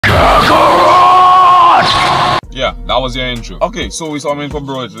Yeah, that was your intro. Okay, so we saw him in for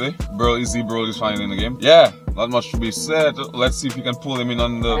Broly today. Broly is finally in the game. Yeah, not much to be said. Let's see if we can pull him in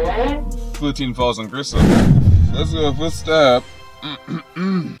on the 13,000 crystal. Let's go first step.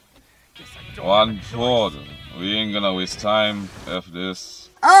 1/4. We ain't gonna waste time after this.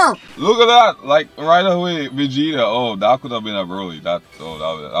 Oh! Look at that! Like right away, Vegeta. Oh, that could have been a Broly. That would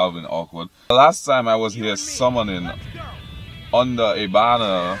have been awkward. The last time I was here summoning under a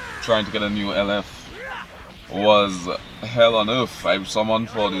banner trying to get a new LF was hell on earth. I summoned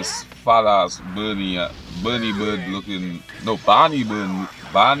for this fat ass Barney Bird looking looking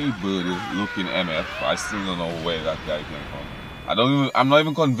MF. I still don't know where that guy came from. I'm not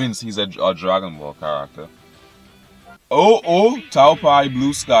even convinced he's a Dragon Ball character. Oh, Tao Pai,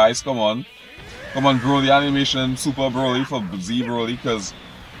 Blue Skies, come on. Come on, Broly animation, Super Broly for Z Broly, because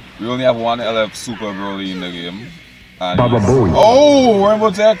we only have one LF Super Broly in the game. And oh,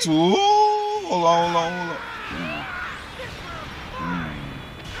 Rainbow Tattoo! Hold on.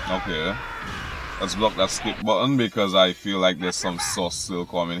 Okay. Let's block that skip button because I feel like there's some sauce still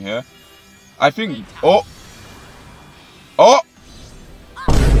coming here. I think... Oh!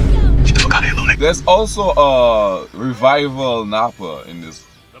 There's also a revival Nappa in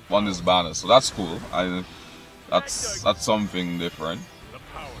on this banner, so that's cool. That's something different.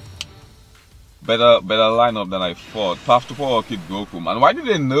 Better lineup than I thought. Path to Power Kid Goku, man. Why did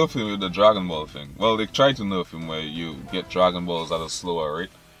they nerf him with the Dragon Ball thing? Well, they tried to nerf him where you get Dragon Balls at a slower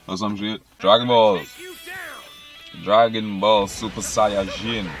rate or some shit. Dragon Balls Super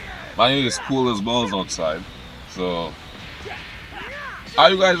Saiyajin. Man, it is cool as balls outside. So, are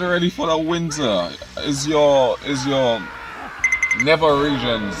you guys ready for the winter? Is your nether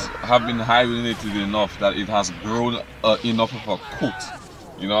regions have been hibernated enough that it has grown enough of a coat?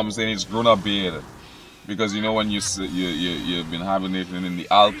 You know what I'm saying? It's grown a beard. Because you know when you've been hibernating in the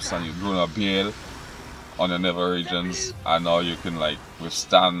Alps and you've grown a beard on your nether regions, and now you can like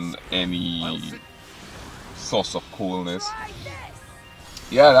withstand any source of coolness.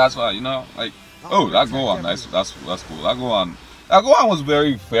 Yeah, that's why, you know, like, oh, that Gohan, nice, that's cool. That Gohan was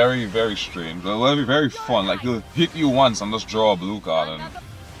very, very, very strange, but very fun. Like, he'll hit you once and just draw a blue card and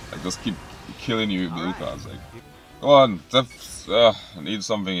like just keep killing you with blue cards. Like, come on, I need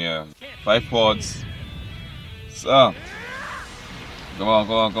something here. 5 pods. So, come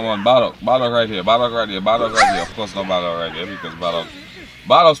on, Bardock right here. Of course, not Bardock right here because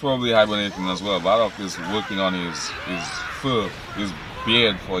Bardock's probably hibernating as well. Bardock is working on his fur, his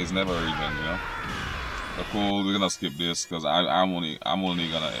beard for his nether region, you know. So cool, we're gonna skip this because I'm only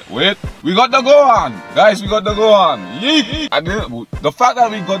gonna wait. We got the Gohan, guys. We got the Gohan. Yeet. The fact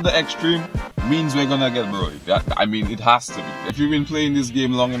that we got the extreme means we're gonna get Broly. I mean, it has to be. If you've been playing this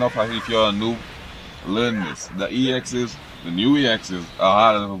game long enough, if you're a noob, learn this. The EXs, the new EXs are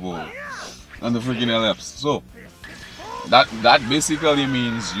harder to pull than the freaking LFs. So that basically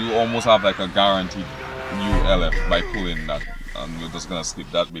means you almost have like a guaranteed new LF by pulling that. And we're just gonna skip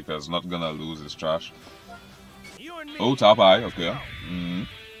that because not gonna lose is trash. Oh, top eye, okay.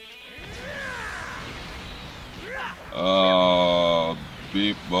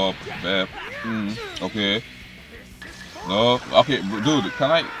 Beep, bop, bap. Okay. No, okay, dude.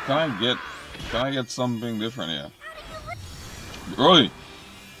 Can I get something different here? Broly.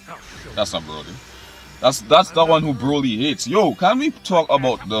 That's not Broly. That's the one who Broly hates. Yo, can we talk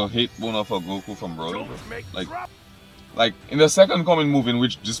about the hate bone for Goku from Broly? Like in the second coming move in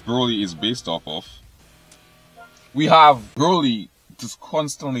which this Broly is based off of, we have Broly just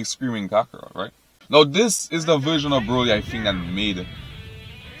constantly screaming Kakarot, right? Now this is the version of Broly I think that made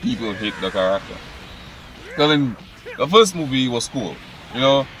people hate the character. Because in the first movie he was cool, you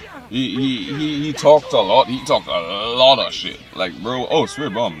know. He talked a lot. He talked a lot of shit. Like, bro, oh,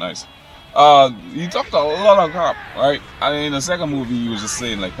 Spirit Bomb, nice. He talked a lot of crap, right? And in the second movie, he was just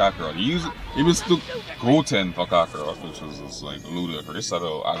saying like Kakarot. He mistook Goten for Kakarot, which was just like ludicrous. I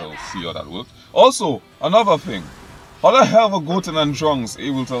don't see how that worked. Also, another thing, how the hell were Goten and Trunks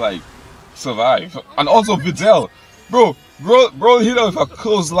able to like survive? And also Videl, bro hit her with a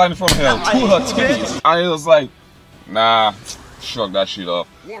clothesline from hell to her titties, and it was like, nah, shrug that shit off.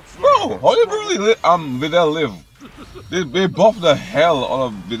 Bro, how did Videl live? They buffed the hell out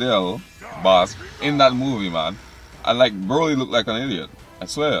of Videl boss in that movie, man, and like Broly looked like an idiot. I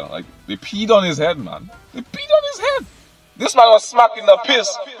swear, like they peed on his head, man. They peed on his head. This man was smacking the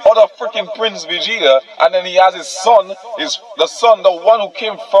piss out of freaking Prince Vegeta, and then he has his son, the one who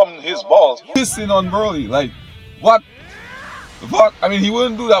came from his balls, pissing on Broly. Like, what the fuck? I mean, he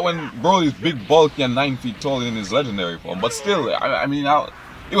wouldn't do that when Broly's big, bulky, and 9 feet tall in his legendary form. But still, I mean,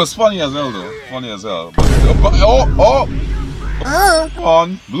 it was funny as hell, though. Funny as hell. But,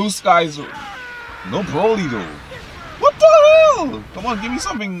 on Blue Skies No BROLY though. What the hell? Come on, give me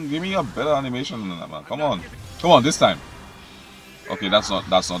something. Give me a better animation than that, man. Come on. Come on, this time. Okay, that's not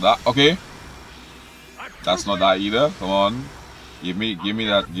that. Okay. That's not that either. Come on. Give me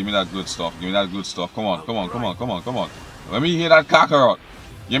that good stuff. Give me that good stuff. Come on, come on, come on, come on, come on. Let me hear that Kakarot.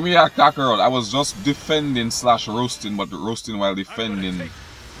 Give me that Kakarot. I was just defending / roasting, but roasting while defending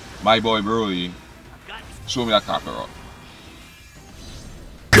my boy BROLY. Show me that Kakarot.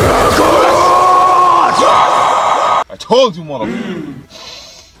 I told you, mother.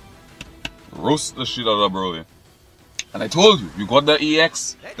 Roast the shit out of BROLY. And I told you, you got the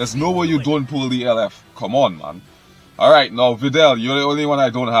EX. There's no way you don't pull the LF. Come on, man. Alright, now Videl, you're the only one I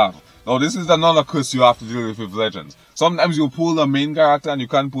don't have. Now this is another curse you have to deal with Legends. Sometimes you pull the main character and you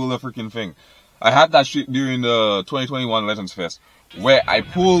can't pull the freaking thing. I had that shit during the 2021 Legends Fest, where I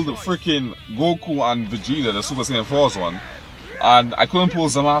pulled freaking Goku and Vegeta, the Super Saiyan Force one, and I couldn't pull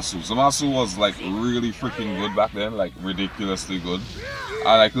Zamasu. Zamasu was like really freaking good back then, like ridiculously good.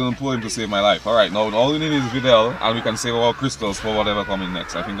 And I couldn't pull him to save my life. Alright, now all we need is Videl, and we can save our crystals for whatever coming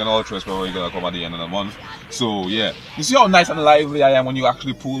next. I think an Ultra is probably gonna come at the end of the month. So yeah. You see how nice and lively I am when you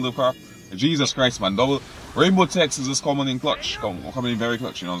actually pull the crap? Jesus Christ, man. Double Rainbow Text is just coming in clutch. Coming in very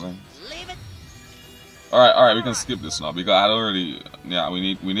clutch, you know what I'm saying? Alright, we can skip this now because I don't really, yeah,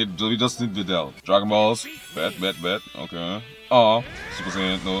 we just need Videl. Dragon Balls, bet, okay. Oh, Super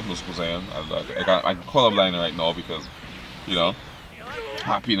Saiyan, no Super Saiyan. I can colorblind right now because, you know,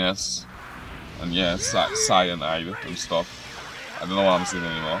 happiness, and yeah, cyanide and stuff. I don't know what I'm saying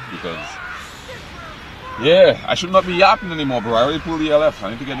anymore because, yeah, I should not be yapping anymore, bro. I already pulled the LF. I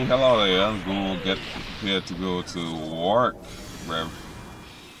need to get the hell out of here and go get prepared to go to work, bro.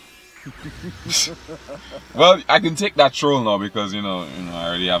 Well, I can take that troll now because you know I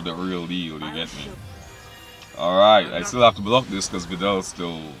already have the real deal. You get me? All right, I still have to block this because Videl's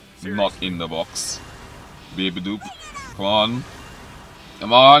still not in the box. Baby doop, come on,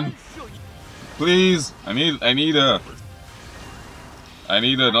 come on, please. I need a,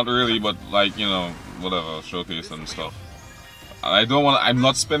 not really, but like you know, whatever, showcase and stuff. And I don't want. I'm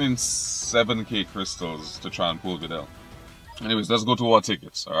not spending 7k crystals to try and pull Videl. Anyways, let's go to our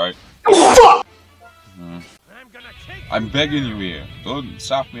tickets, alright? I'm begging you here. Don't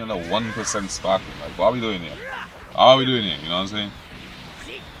shaft me on the 1% sparking. Like, what are we doing here? How are we doing here? You know what I'm saying?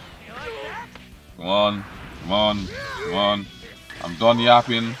 Come on, come on, come on. I'm done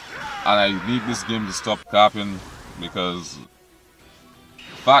yapping, and I need this game to stop capping because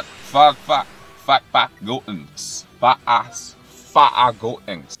fat goatings. Fat ass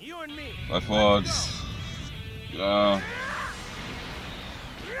goatings. But for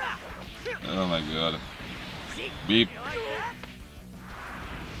oh my god. Beep.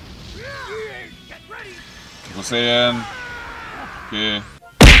 Super Saiyan. Okay.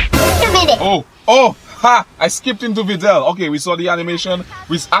 Oh! Ha! I skipped into Videl. Okay, we saw the animation.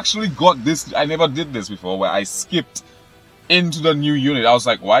 We actually got this. I never did this before where I skipped into the new unit. I was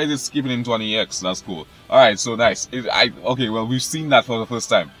like, why is it skipping into an EX? That's cool. Alright, so nice. Okay, well, we've seen that for the first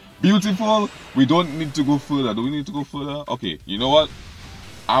time. Beautiful. We don't need to go further. Do we need to go further? Okay, you know what?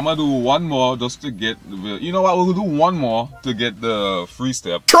 I'm gonna do one more just to get the, you know what, we'll do one more to get the free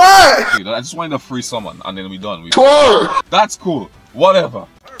step. Try! Okay, I just wanted a free summon and then we're done. That's cool. Whatever.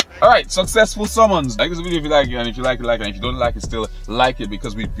 Alright, successful summons. Like this video if you like it, and if you like it, like it, and if you don't like it, still like it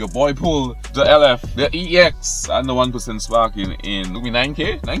because your boy pulled the LF, the EX, and the 1% sparking in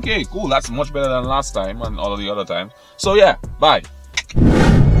 9k? 9k, cool, that's much better than last time and all of the other times. So yeah, bye.